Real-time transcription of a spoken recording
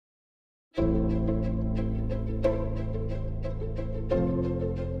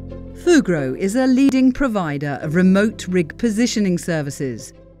Fugro is a leading provider of remote rig positioning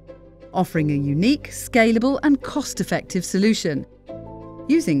services, offering a unique, scalable and cost-effective solution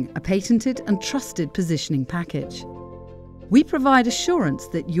using a patented and trusted positioning package. We provide assurance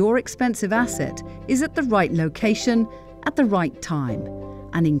that your expensive asset is at the right location at the right time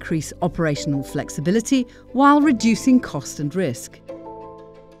and increase operational flexibility while reducing cost and risk.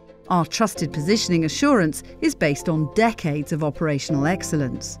 Our trusted positioning assurance is based on decades of operational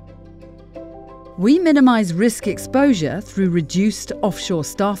excellence. We minimise risk exposure through reduced offshore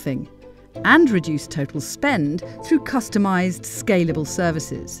staffing and reduce total spend through customised, scalable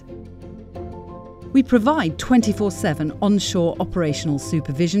services. We provide 24/7 onshore operational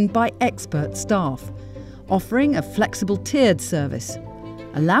supervision by expert staff, offering a flexible tiered service,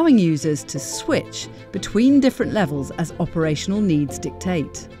 allowing users to switch between different levels as operational needs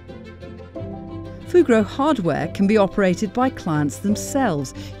dictate. Fugro hardware can be operated by clients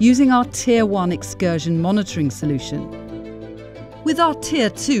themselves using our Tier 1 excursion monitoring solution. With our Tier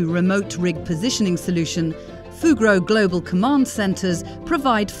 2 remote rig positioning solution, Fugro Global Command Centres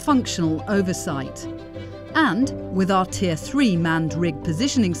provide functional oversight. And with our Tier 3 manned rig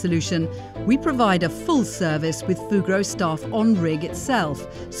positioning solution, we provide a full service with Fugro staff on rig itself,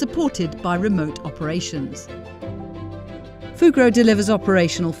 supported by remote operations. Fugro delivers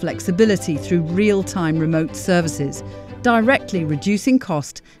operational flexibility through real-time remote services, directly reducing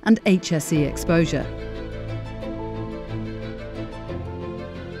cost and HSE exposure.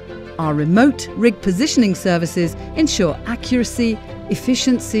 Our remote rig positioning services ensure accuracy,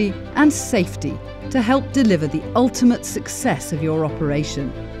 efficiency and safety to help deliver the ultimate success of your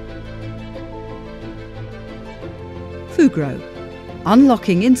operation. Fugro,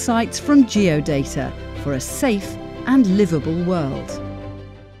 unlocking insights from geodata for a safe and livable world.